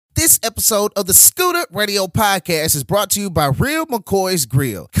This episode of the Scooda Radio Podcast is brought to you by Real McCoy's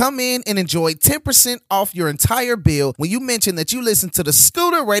Grill. Come in and enjoy 10% off your entire bill when you mention that you listen to the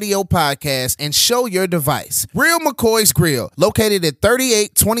Scooda Radio Podcast and show your device. Real McCoy's Grill, located at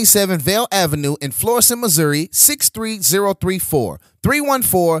 3827 Vale Avenue in Florissant, Missouri, 63034.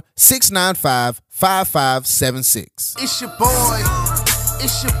 314-695-5576. It's your boy.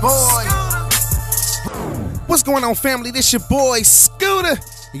 It's your boy. What's going on, family? This your boy, Scooda.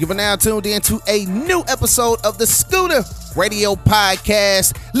 You are now tuned in to a new episode of the Scooda Radio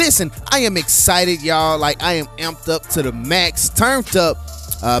Podcast. Listen, I am excited, y'all. Like, I am amped up to the max, turned up,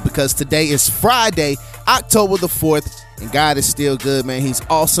 because today is Friday, October the 4th, and God is still good, man. He's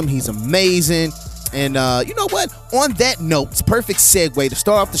awesome. He's amazing. And you know what? On that note, it's a perfect segue to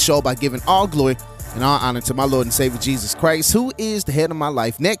start off the show by giving all glory and all honor to my Lord and Savior Jesus Christ, who is the head of my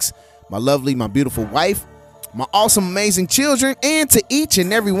life. Next, my lovely, my beautiful wife, my awesome, amazing children, and to each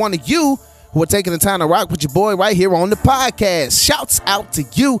and every one of you who are taking the time to rock with your boy right here on the podcast. Shouts out to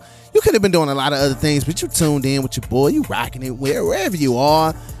you. You could have been doing a lot of other things, but you tuned in with your boy. You rocking it wherever you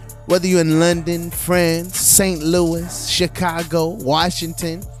are, whether you're in London, France, St. Louis, Chicago,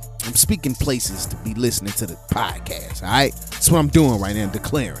 Washington. I'm speaking places to be listening to the podcast, all right? That's what I'm doing right now,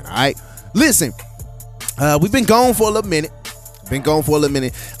 declaring, all right? Listen, we've been gone for a little minute.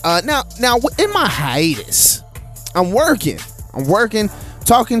 Now, in my hiatus, I'm working,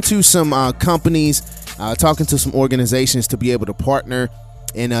 talking to some companies, talking to some organizations to be able to partner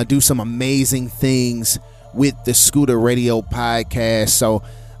and do some amazing things with the Scooda Radio Podcast. So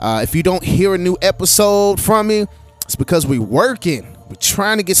if you don't hear a new episode from me, it's because we're working. We're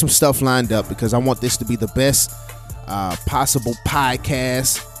trying to get some stuff lined up because I want this to be the best possible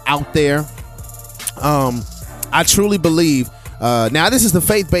podcast out there. I truly believe. Now, this is the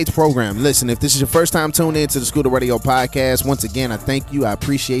faith-based program. Listen, if this is your first time tuning in to the Scooda Radio Podcast, once again, I thank you. I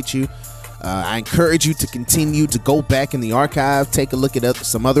appreciate you. I encourage you to continue to go back in the archive, take a look at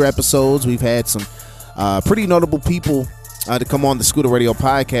some other episodes. We've had some pretty notable people to come on the Scooda Radio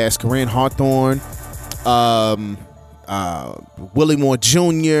Podcast. Corinne Hawthorne, Willie Moore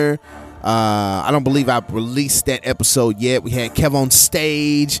Jr. I don't believe I've released that episode yet. We had Kev on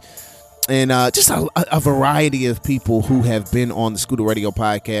stage. And just a variety of people who have been on the Scooda Radio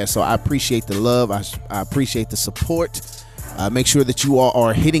Podcast. So I appreciate the love. I appreciate the support. Make sure that you all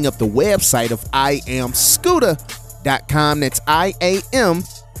are hitting up the website of IamScooda.com. That's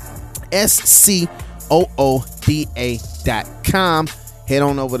IamScooda.com. Head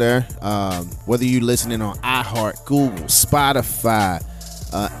on over there. Whether you're listening on iHeart, Google, Spotify,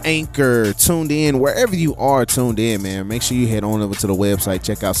 Anchor, tuned in, wherever you are tuned in, man, make sure you head on over to the website,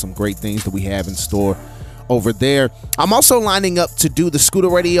 check out some great things that we have in store over there. I'm also lining up to do the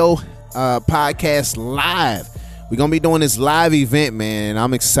Scooda Radio Podcast live. We're gonna be doing this live event, man.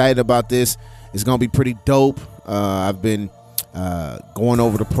 I'm excited about this. It's gonna be pretty dope. I've been going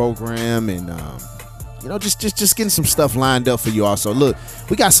over the program and just getting some stuff lined up for you all. So look,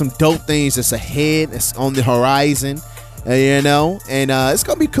 we got some dope things that's ahead, that's on the horizon. And it's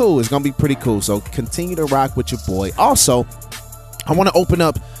gonna be cool. It's gonna be pretty cool. So continue to rock with your boy. Also, I want to open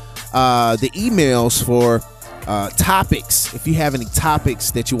up the emails for topics. If you have any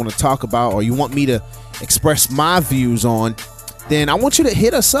topics that you want to talk about or you want me to express my views on, then I want you to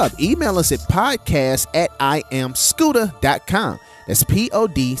hit us up. Email us at podcast@IamScooda.com. That's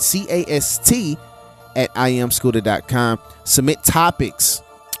PODCAST @IamScooda.com. Submit topics.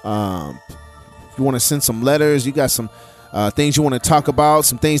 If you want to send some letters, you got some things you want to talk about,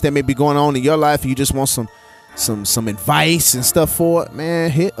 some things that may be going on in your life, you just want some advice and stuff for it,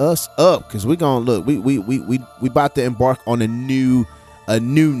 man, hit us up, because we're gonna look, we about to embark on a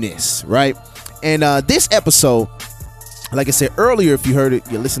newness, right? And this episode, like I said earlier, if you heard it,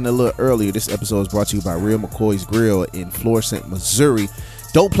 you listened a little earlier, this episode is brought to you by Real McCoy's Grill in Florissant, Missouri.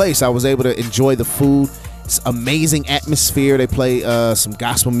 Dope place. I was able to enjoy the food. It's amazing atmosphere. They play some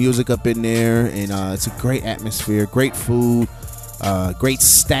gospel music up in there, and it's a great atmosphere, great food, great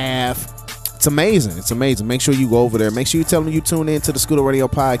staff. It's amazing. It's amazing. Make sure you go over there. Make sure you tell them you tune in to the Scooda Radio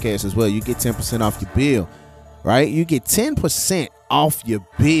Podcast as well. You get 10% off your bill, right? You get 10% off your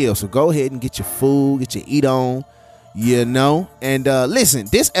bill. So go ahead and get your food, get your eat on, And listen,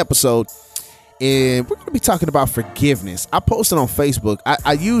 this episode, and we're going to be talking about forgiveness. I posted on Facebook.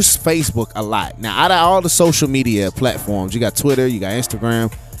 I use Facebook a lot. Now, out of all the social media platforms, you got Twitter, you got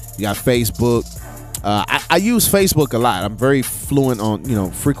Instagram, you got Facebook. I use Facebook a lot. I'm very frequent on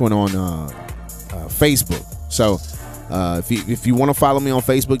Facebook. So if you want to follow me on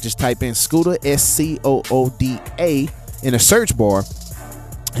Facebook, just type in Scooda, SCOODA, in a search bar,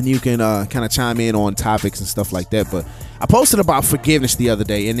 and you can kind of chime in on topics and stuff like that. But I posted about forgiveness the other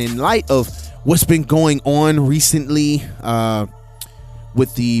day, and in light of what's been going on recently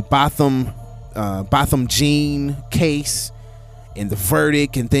with the Botham Jean case and the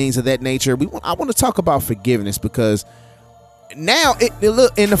verdict and things of that nature, I want to talk about forgiveness, because now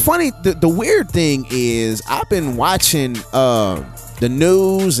the weird thing is, I've been watching the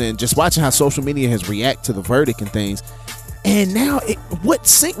news and just watching how social media has reacted to the verdict and things, and now what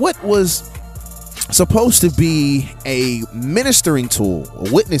was supposed to be a ministering tool,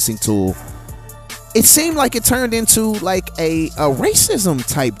 a witnessing tool, it seemed like it turned into like a racism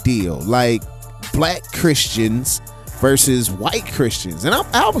type deal, like black Christians versus white Christians. And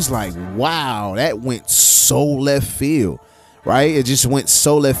I was like, wow, that went so left field, right? It just went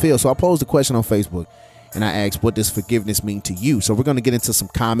so left field. So I posed a question on Facebook and I asked, what does forgiveness mean to you? So we're going to get into some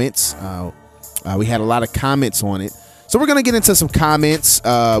comments. We had a lot of comments on it. So we're going to get into some comments.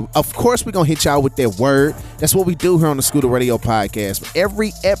 Of course, we're going to hit y'all with that word. That's what we do here on the Scooda Radio Podcast.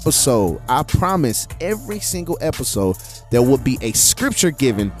 Every episode, I promise, every single episode, there will be a scripture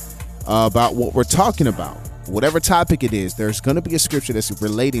given about what we're talking about. Whatever topic it is, there's going to be a scripture that's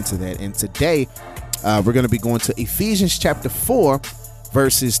relating to that. And today, we're going to be going to Ephesians chapter 4,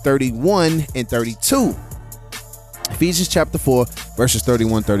 verses 31 and 32. Ephesians chapter 4, verses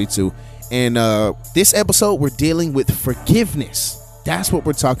 31, 32. And this episode, we're dealing with forgiveness. That's what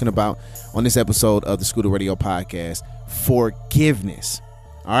we're talking about on this episode of the Scooda Radio Podcast. Forgiveness.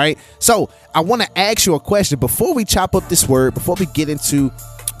 All right. So I want to ask you a question before we chop up this word, before we get into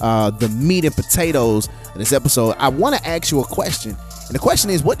the meat and potatoes of this episode. I want to ask you a question. And the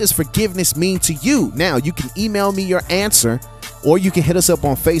question is, what does forgiveness mean to you? Now, you can email me your answer, or you can hit us up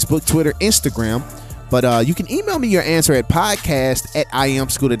on Facebook, Twitter, Instagram. But you can email me your answer at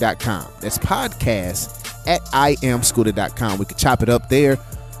podcast@iamscooda.com. That's podcast@iamscooda.com. We could chop it up there.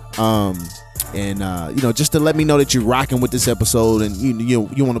 Just to let me know that you're rocking with this episode and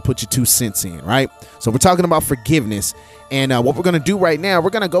you want to put your 2 cents in, right? So we're talking about forgiveness. And what we're going to do right now, we're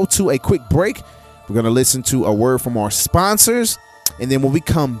going to go to a quick break. We're going to listen to a word from our sponsors. And then when we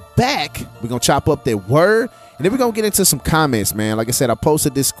come back, we're going to chop up that word. And then we're going to get into some comments, man. Like I said, I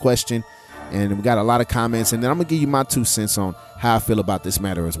posted this question, and we got a lot of comments, and then I'm going to give you my 2 cents on how I feel about this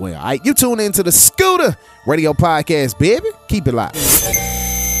matter as well. All right, you tune into the Scooda Radio Podcast, baby. Keep it live.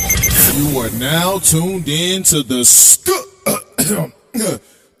 You are now tuned in to the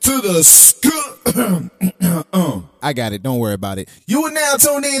I got it. Don't worry about it. You are now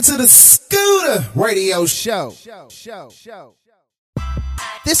tuned in to the Scooda Radio Show.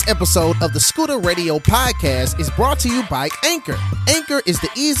 This episode of the Scooda Radio Podcast is brought to you by Anchor. Anchor is the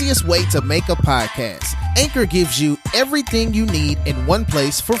easiest way to make a podcast. Anchor gives you everything you need in one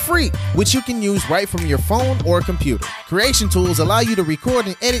place for free, which you can use right from your phone or computer. Creation tools allow you to record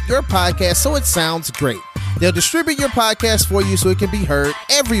and edit your podcast so it sounds great. They'll distribute your podcast for you so it can be heard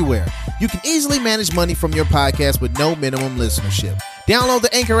everywhere. You can easily manage money from your podcast with no minimum listenership. Download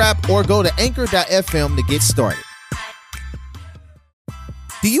the Anchor app or go to anchor.fm to get started.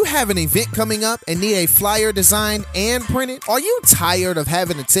 Do you have an event coming up and need a flyer designed and printed? Are you tired of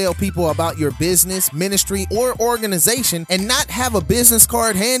having to tell people about your business, ministry, or organization and not have a business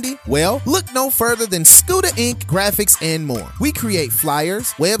card handy? Well, look no further than Scooda Inc. Graphics and more. We create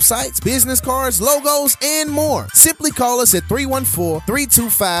flyers, websites, business cards, logos, and more. Simply call us at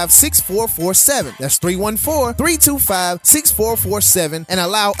 314-325-6447. That's 314-325-6447 and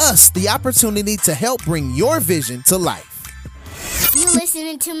allow us the opportunity to help bring your vision to life. You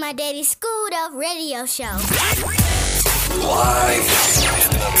listening to my daddy Scooda Radio Show. Live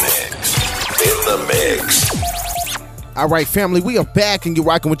in the mix. All right, family, we are back and you're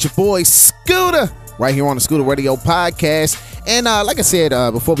rocking with your boy Scooda right here on the Scooda Radio Podcast. And like I said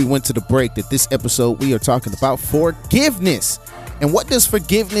before we went to the break, that this episode we are talking about forgiveness. And what does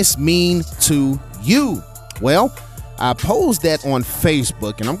forgiveness mean to you? Well, I posed that on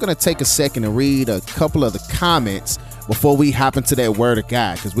Facebook, and I'm going to take a second and read a couple of the comments before we hop into that word of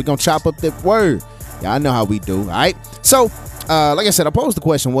God, because we're going to chop up that word. Yeah, I know how we do. All right. So, like I said, I posed the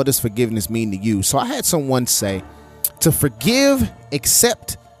question, what does forgiveness mean to you? So I had someone say, to forgive,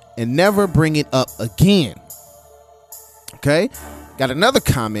 accept, and never bring it up again. Okay. Got another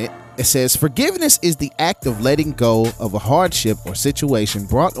comment. It says, forgiveness is the act of letting go of a hardship or situation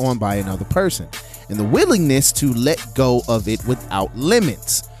brought on by another person, and the willingness to let go of it without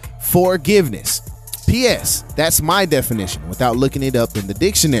limits. Forgiveness. P.S. That's my definition without looking it up in the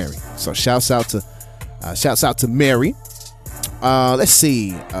dictionary. So shouts out to Mary. Let's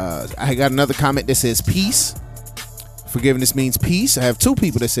see. I got another comment that says peace. Forgiveness means peace. I have 2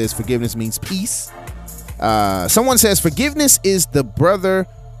 people that says forgiveness means peace. Someone says forgiveness is the brother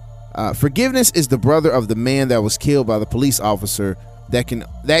Forgiveness is the brother of the man that was killed by the police officer. That can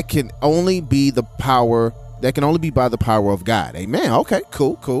only be by the power of God. Amen. Okay,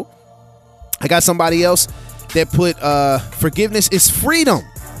 cool. I got somebody else that put forgiveness is freedom.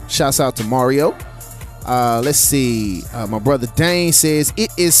 Shouts out to Mario. Let's see. My brother Dane says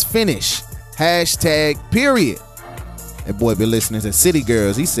it is finished. Hashtag period. That boy been listening to City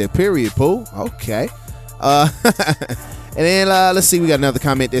Girls. He said period, Pooh. Okay. And then let's see. We got another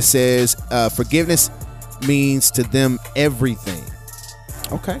comment that says forgiveness means to them everything.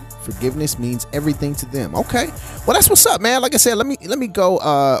 Okay. Forgiveness means everything to them. Okay. Well, that's what's up, man. Like I said, let me go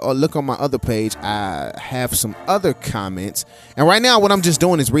or look on my other page. I have some other comments. And right now what I'm just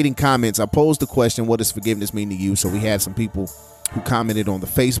doing is reading comments. I posed the question, what does forgiveness mean to you? So we had some people who commented on the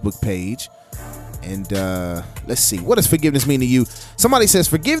Facebook page. And let's see. What does forgiveness mean to you? Somebody says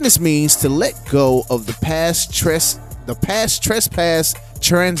forgiveness means to let go of the past trespass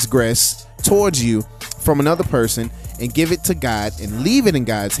transgress towards you from another person and give it to God and leave it in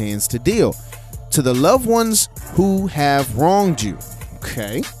God's hands to deal to the loved ones who have wronged you.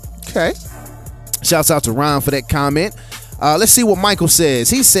 Okay. Shouts out to Ron for that comment. Let's see what Michael says.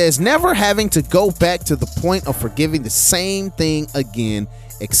 He says never having to go back to the point of forgiving the same thing again,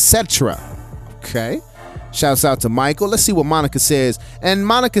 etc. Okay. Shouts out to Michael. Let's see what Monica says. And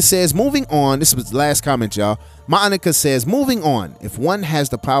Monica says, moving on. This was the last comment, y'all. Monica says, moving on. If one has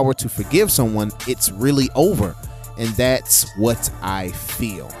the power to forgive someone, it's really over. And that's what I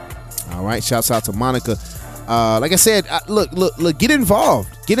feel. All right. Shouts out to Monica. Like I said, look, get involved.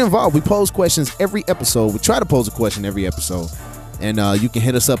 We pose questions every episode. We try to pose a question every episode. And you can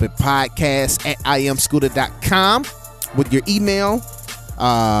hit us up at podcast@iamscooda.com with your email,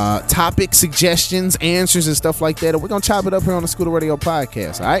 topic suggestions, answers, and stuff like that. And we're going to chop it up here on the Scooda Radio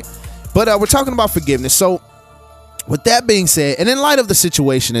podcast. All right. But we're talking about forgiveness. So with that being said, and in light of the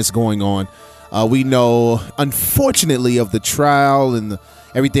situation that's going on, we know, unfortunately, of the trial and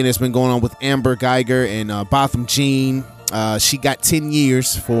everything that's been going on with Amber Geiger and Botham Jean. She got 10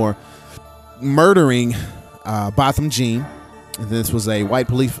 years for murdering Botham Jean. And this was a white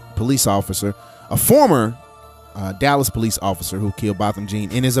police officer, a former Dallas police officer who killed Botham Jean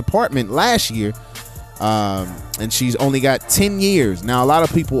in his apartment last year. And she's only got 10 years. Now, a lot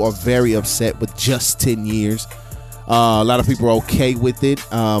of people are very upset with just 10 years. A lot of people are okay with it.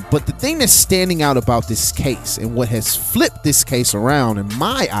 But the thing that's standing out about this case and what has flipped this case around in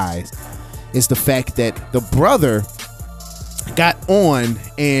my eyes is the fact that the brother got on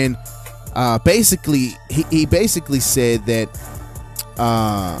and basically he basically said that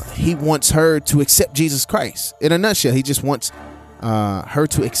he wants her to accept Jesus Christ. In a nutshell, he just wants her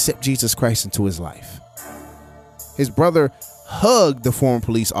to accept Jesus Christ into his life. His brother hugged the former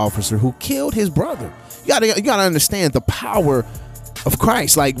police officer who killed his brother. You gotta understand the power of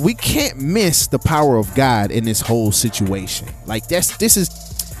Christ. Like, we can't miss the power of God in this whole situation. Like, if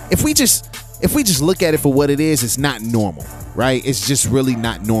we just look at it for what it is, it's not normal, right? It's just really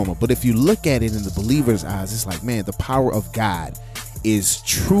not normal. But if you look at it in the believer's eyes, it's like, man, the power of God is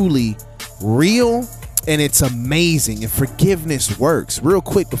truly real and it's amazing. And forgiveness works. Real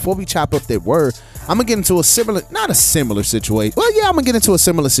quick, before we chop up that word, I'm gonna get into not a similar situation. Well, yeah, I'm gonna get into a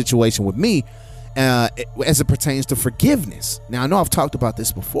similar situation with me. As it pertains to forgiveness. Now, I know I've talked about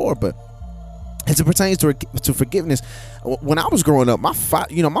this before, but as it pertains to forgiveness, when I was growing up, my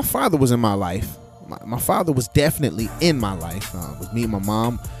father was in my life. My father was definitely in my life. With me and my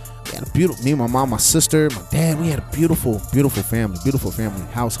mom, we had me and my mom, my sister, my dad. We had a beautiful family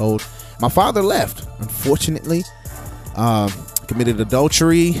household. My father left, unfortunately, committed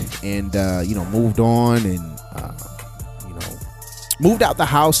adultery, and moved on and. Moved out the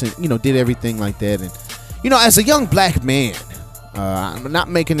house and, did everything like that. And, as a young black man, I'm not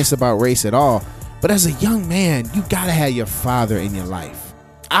making this about race at all, but as a young man, you got to have your father in your life.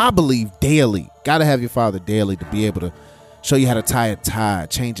 I believe daily, got to have your father daily to be able to show you how to tie a tie,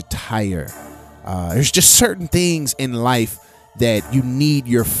 change a tire. There's just certain things in life that you need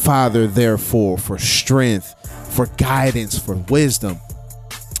your father there for strength, for guidance, for wisdom.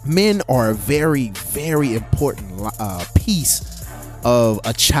 Men are a very, very important piece of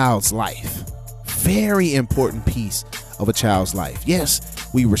a child's life. Very important piece of a child's life. Yes,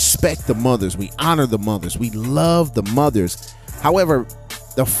 we respect the mothers, we honor the mothers, we love the mothers. However,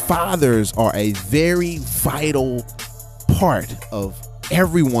 the fathers are a very vital part of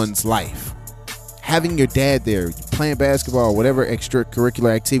everyone's life. Having your dad there, playing basketball or whatever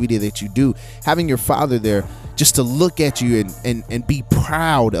extracurricular activity that you do, having your father there just to look at you and be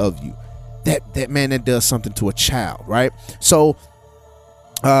proud of you, that does something to a child, right? So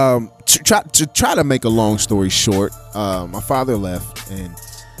to try to make a long story short, my father left, and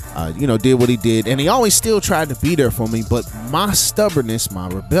did what he did, and he always still tried to be there for me. But my stubbornness, my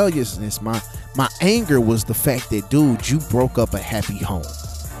rebelliousness, my anger was the fact that, dude, you broke up a happy home.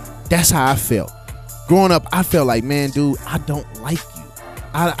 That's how I felt. Growing up, I felt like, man, dude, I don't like you.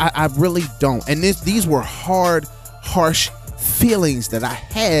 I really don't. And these were hard, harsh feelings that I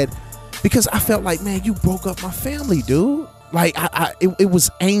had because I felt like, man, you broke up my family, dude. Like it was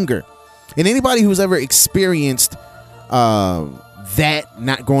anger. And anybody who's ever experienced that,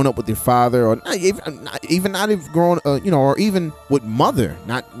 not growing up with your father, or not even growing, or even with mother,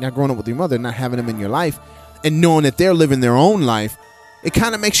 not growing up with your mother, not having them in your life, and knowing that they're living their own life, it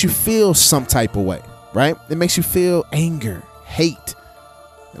kind of makes you feel some type of way, right? It makes you feel anger, hate.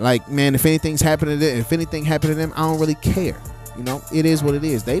 Like, man, if anything happened to them, I don't really care. It is what it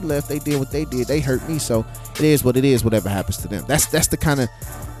is. They left, they did what they did, they hurt me, so it is what it is. Whatever happens to them, that's the kind of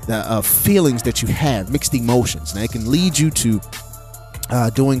the feelings that you have, mixed emotions. Now, it can lead you to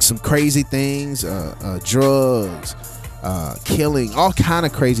doing some crazy things, drugs, killing, all kind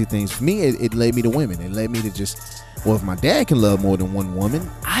of crazy things. For me, it led me to women. It led me to just, well, if my dad can love more than one woman,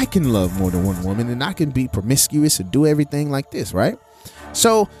 I can love more than one woman, and I can be promiscuous and do everything like this, right?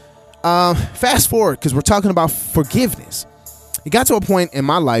 So fast forward, because we're talking about forgiveness. It got to a point in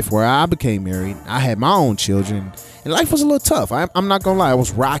my life where I became married. I had my own children, and life was a little tough. I'm not gonna lie, it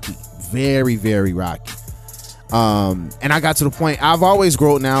was rocky, very, very rocky. And I got to the point, I've always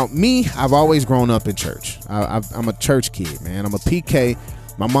grown up in church. I'm a church kid, man. I'm a PK.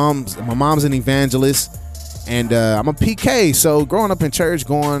 My mom's an evangelist, and I'm a PK. So growing up in church,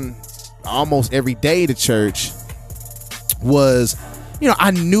 going almost every day to church was,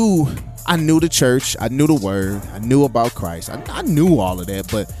 I knew the church, I knew the word, I knew about Christ, I knew all of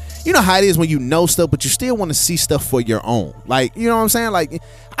that. But you know how it is when you know stuff, but you still want to see stuff for your own. Like, you know what I'm saying? Like,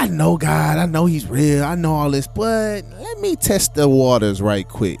 I know God, I know he's real, I know all this, but let me test the waters right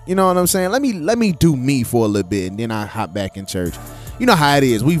quick. You know what I'm saying? Let me do me for a little bit, and then I hop back in church. You know how it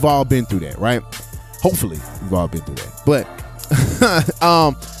is. We've all been through that, right? Hopefully we've all been through that. But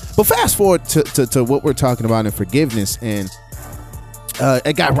fast forward to what we're talking about in forgiveness, and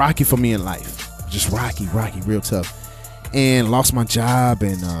it got rocky for me in life. Just rocky, real tough. And lost my job,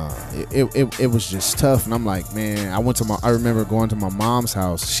 and it was just tough. And I'm like, man, I remember going to my mom's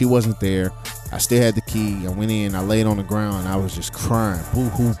house. She wasn't there. I still had the key. I went in, I laid on the ground, and I was just crying,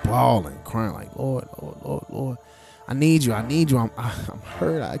 boo-hoo, bawling, crying like, Lord, I need you. I'm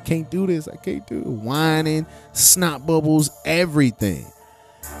hurt. I can't do this. I can't do it. Whining, snot bubbles, everything.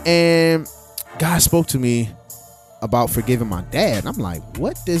 And God spoke to me about forgiving my dad. And I'm like,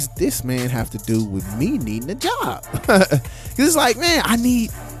 what does this man have to do with me needing a job? It's like, man, I need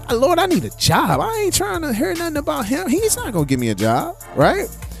a job. I ain't trying to hear nothing about him. He's not gonna give me a job, right?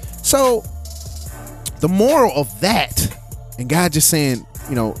 So the moral of that, and God just saying,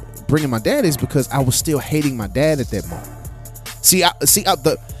 bringing my dad, is because I was still hating my dad at that moment.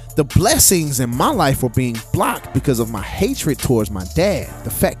 The blessings in my life were being blocked because of my hatred towards my dad. The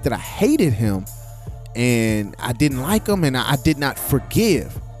fact that I hated him, and I didn't like him, and I did not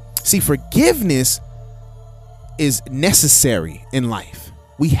forgive. See, forgiveness is necessary in life.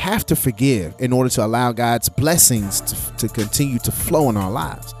 We have to forgive in order to allow God's blessings to continue to flow in our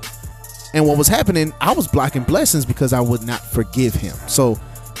lives. And what was happening, I was blocking blessings because I would not forgive him. So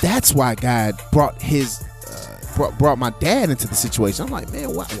that's why God brought my dad into the situation. I'm like,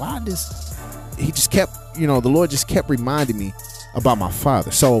 man, why this? He just kept, the Lord just kept reminding me about my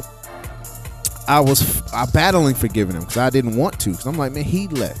father. So I was battling forgiving him because I didn't want to. Because I'm like, man, he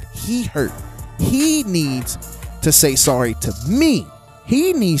left. He hurt. He needs to say sorry to me.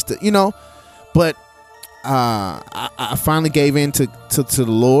 He needs to, But I finally gave in to the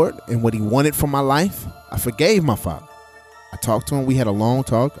Lord and what he wanted for my life. I forgave my father. I talked to him. We had a long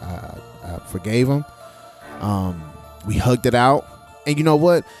talk. I forgave him. We hugged it out. And you know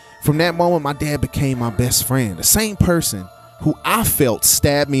what? From that moment, my dad became my best friend. The same person who I felt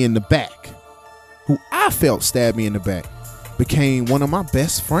stabbed me in the back. Became one of my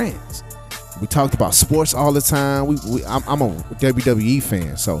best friends. We talked about sports all the time. I'm a WWE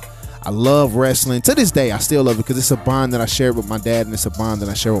fan, so I love wrestling. To this day, I still love it because it's a bond that I share with my dad, and it's a bond that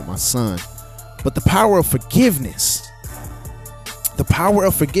I share with my son. But the power of forgiveness,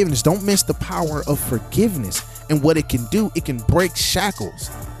 don't miss the power of forgiveness and what it can do. It can break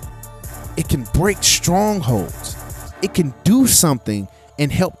shackles. It can break strongholds. It can do something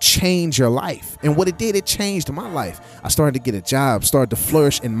and help change your life. And what it did, it changed my life. I started to get a job, started to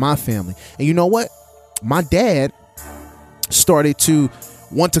flourish in my family. And you know what? My dad started to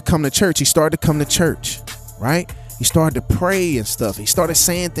want to come to church. He started to come to church, right? He started to pray and stuff. He started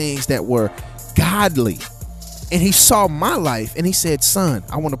saying things that were godly. And he saw my life and he said, son,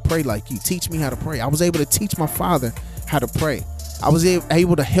 I want to pray like you. Teach me how to pray. I was able to teach my father how to pray. I was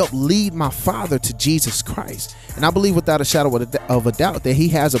able to help lead my father to Jesus Christ. And I believe without a shadow of a doubt that he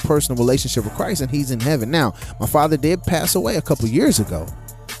has a personal relationship with Christ and he's in heaven. Now, my father did pass away a couple years ago.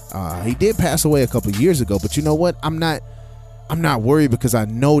 But you know what? I'm not worried because I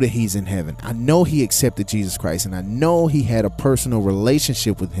know that he's in heaven. I know he accepted Jesus Christ and I know he had a personal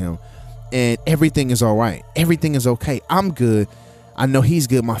relationship with him. And everything is all right. Everything is okay. I'm good. I know he's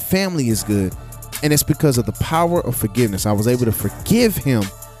good. My family is good. And it's because of the power of forgiveness. I was able to forgive him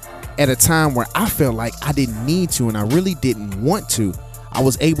at a time where I felt like I didn't need to and I really didn't want to. I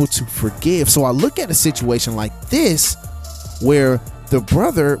was able to forgive. So I look at a situation like this where the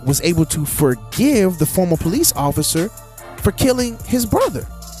brother was able to forgive the former police officer for killing his brother.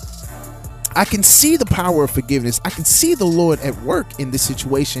 I can see the power of forgiveness. I can see the Lord at work in this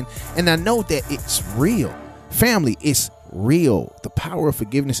situation. And I know that it's real. Family, it's real. The power of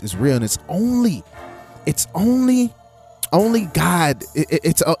forgiveness is real. And it's only God.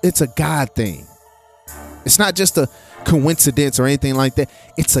 It's a God thing. It's not just a coincidence or anything like that.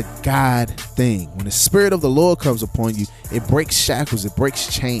 It's a God thing. When the Spirit of the Lord comes upon you, it breaks shackles. It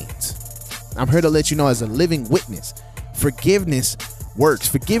breaks chains. I'm here to let you know as a living witness, forgiveness works.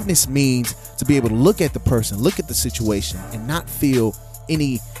 Forgiveness means to be able to look at the person, look at the situation, and not feel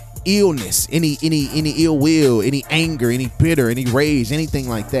any illness, any ill will, any anger, any bitter, any rage, anything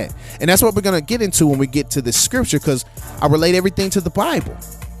like that. And that's what we're going to get into when we get to this scripture, because I relate everything to the Bible.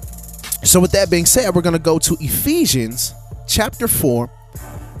 So with that being said, we're going to go to Ephesians chapter 4,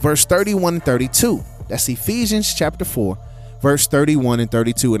 verse 31 and 32. That's Ephesians chapter 4, verse 31 and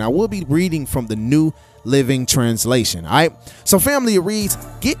 32. And I will be reading from the New Living Translation. All right. So family, it reads,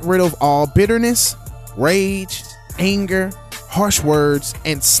 get rid of all bitterness, rage, anger, harsh words,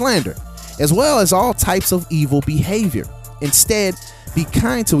 and slander, as well as all types of evil behavior. Instead, be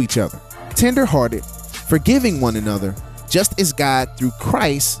kind to each other, tender-hearted, forgiving one another, just as God through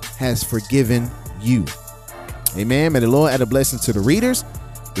Christ has forgiven you. Amen. May the Lord add a blessing to the readers,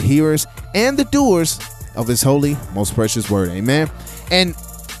 the hearers, and the doers of his holy, most precious word. Amen. And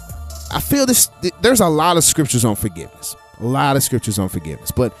I feel there's a lot of scriptures on forgiveness,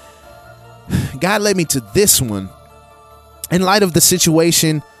 but God led me to this one in light of the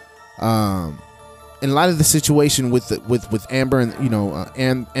situation, with Amber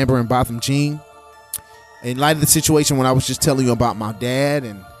and Amber and Botham Jean, in light of the situation when I was just telling you about my dad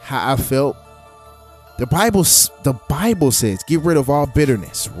and how I felt. The Bible says, get rid of all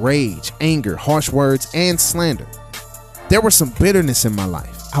bitterness, rage, anger, harsh words, and slander. There was some bitterness in my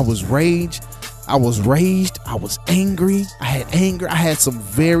life. I was raged. I was angry. I had anger. I had some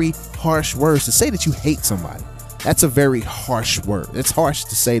very harsh words. To say that you hate somebody, that's a very harsh word. It's harsh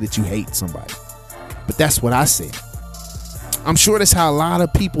to say that you hate somebody, but that's what I said. I'm sure that's how a lot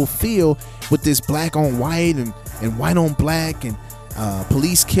of people feel with this black on white and white on black and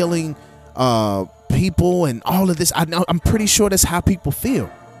police killing people and all of this. I'm pretty sure that's how people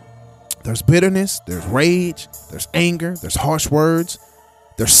feel. There's bitterness, there's rage, there's anger, there's harsh words,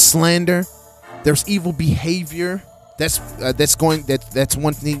 there's slander, there's evil behavior. That's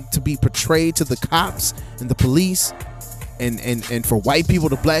one thing to be portrayed to the cops and the police, and for white people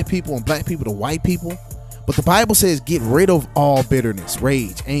to black people and black people to white people. But the Bible says get rid of all bitterness,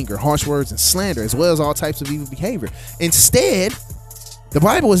 rage, anger, harsh words, and slander, as well as all types of evil behavior. Instead, the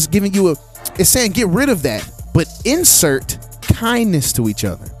Bible is it's saying get rid of that, but insert kindness to each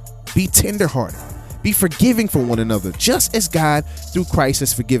other. Be tenderhearted. Be forgiving for one another, just as God through Christ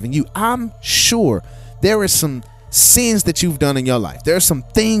has forgiven you. I'm sure there are some sins that you've done in your life. There are some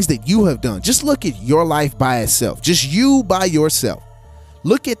things that you have done. Just look at your life by itself. Just you by yourself.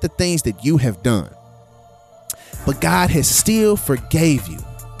 Look at the things that you have done. But God has still forgave you.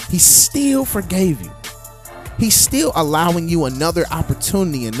 He still forgave you. He's still allowing you another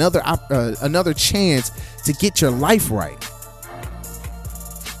opportunity, another chance to get your life right.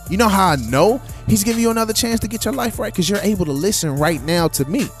 You know how I know he's giving you another chance to get your life right? Because you're able to listen right now to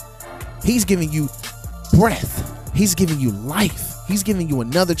me. He's giving you breath. He's giving you life. He's giving you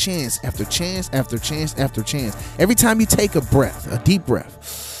another chance after chance after chance after chance. Every time you take a breath, a deep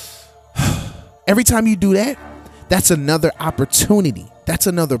breath, every time you do that, that's another opportunity. That's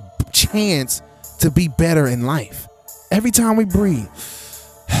another chance to be better in life. Every time we breathe,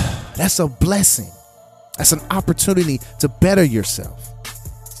 that's a blessing. That's an opportunity to better yourself.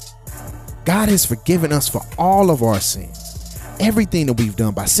 God has forgiven us for all of our sins. Everything that we've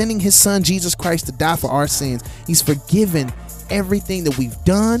done by sending his son, Jesus Christ, to die for our sins. He's forgiven everything that we've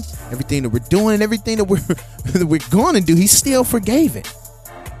done, everything that we're doing, and everything that we're going to do. He still forgave it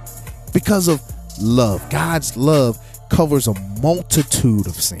because of love. God's love covers a multitude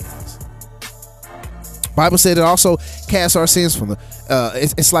of sins. Bible said it also casts our sins from the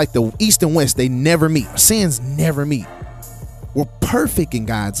it's like the east and west, they never meet. Our sins never meet. We're perfect in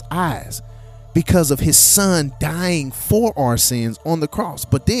God's eyes because of his son dying for our sins on the cross,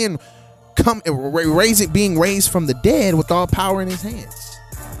 but then being raised from the dead with all power in his hands.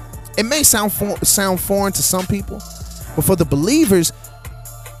 It may sound foreign to some people, but for the believers,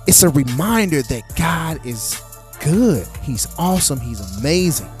 it's a reminder that God is good. He's awesome. He's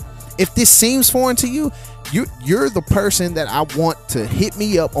amazing. If this seems foreign to you, you're the person that I want to hit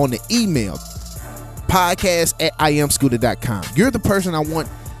me up on the email, podcast@iamscooda.com. You're the person I want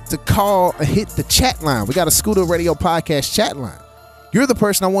to call or hit the chat line. We got a Scooda Radio Podcast chat line. You're the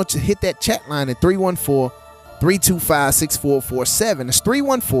person I want to hit that chat line at 314-325-6447. It's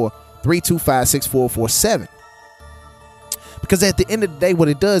 314-325-6447. Because at the end of the day, what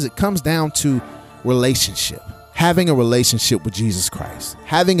it does, it comes down to relationship. Having a relationship with Jesus Christ.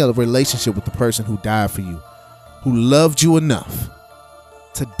 Having a relationship with the person who died for you, who loved you enough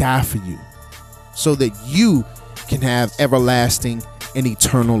to die for you, so that you can have everlasting and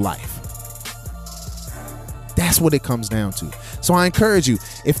eternal life. That's what it comes down to. So I encourage you,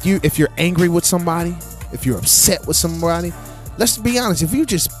 if you're angry with somebody, if you're upset with somebody, let's be honest, if you're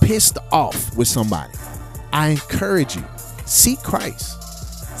just pissed off with somebody, I encourage you, seek Christ.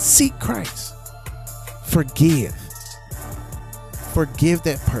 Seek Christ. Forgive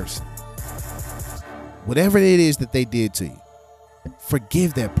that person. Whatever it is that they did to you,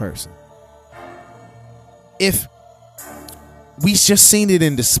 forgive that person. If we just seen it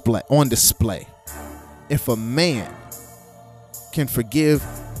on display, if a man can forgive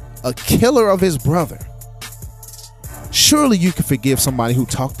a killer of his brother, surely you can forgive somebody who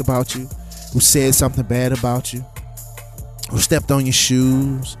talked about you, who said something bad about you, who stepped on your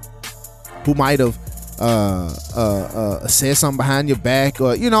shoes, who might have said something behind your back,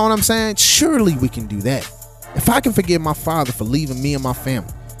 or you know what I'm saying? Surely we can do that. If I can forgive my father for leaving me and my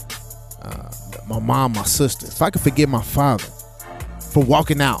family, my mom, my sister, if I can forgive my father for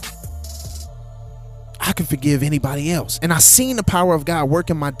walking out, I can forgive anybody else. And I seen the power of God work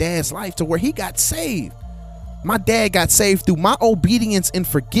in my dad's life to where he got saved. My dad got saved through my obedience and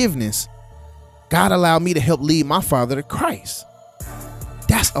forgiveness. God allowed me to help lead my father to Christ.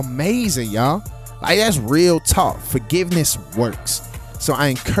 That's amazing, y'all. Like, that's real talk. Forgiveness works. So I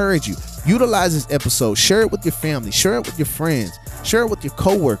encourage you, utilize this episode. Share it with your family. Share it with your friends. Share it with your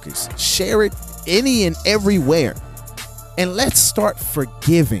coworkers. Share it any and everywhere. And let's start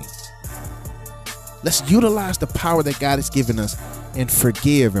forgiving. Let's utilize the power that God has given us and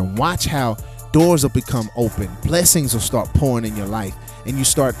forgive, and watch how doors will become open. Blessings will start pouring in your life, and you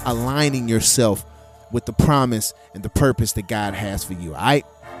start aligning yourself with the promise and the purpose that God has for you. All right.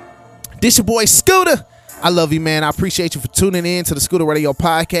 This your boy Scooda. I love you, man. I appreciate you for tuning in to the Scooda Radio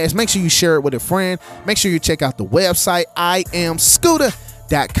Podcast. Make sure you share it with a friend. Make sure you check out the website,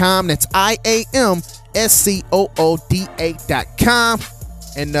 iamscooda.com. That's iamscooda.com.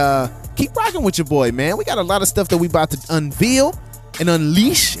 And keep rocking with your boy, man. We got a lot of stuff that we about to unveil and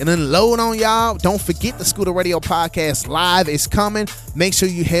unleash and unload on y'all. Don't forget, the Scooda Radio Podcast Live is coming. Make sure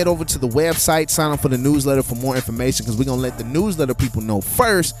you head over to the website, sign up for the newsletter for more information, because we're going to let the newsletter people know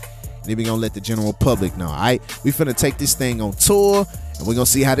first, and then we're going to let the general public know. All right, we finna take this thing on tour, and we're going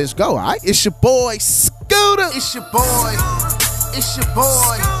to see how this go. All right, it's your boy Scooda. It's your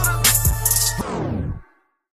boy.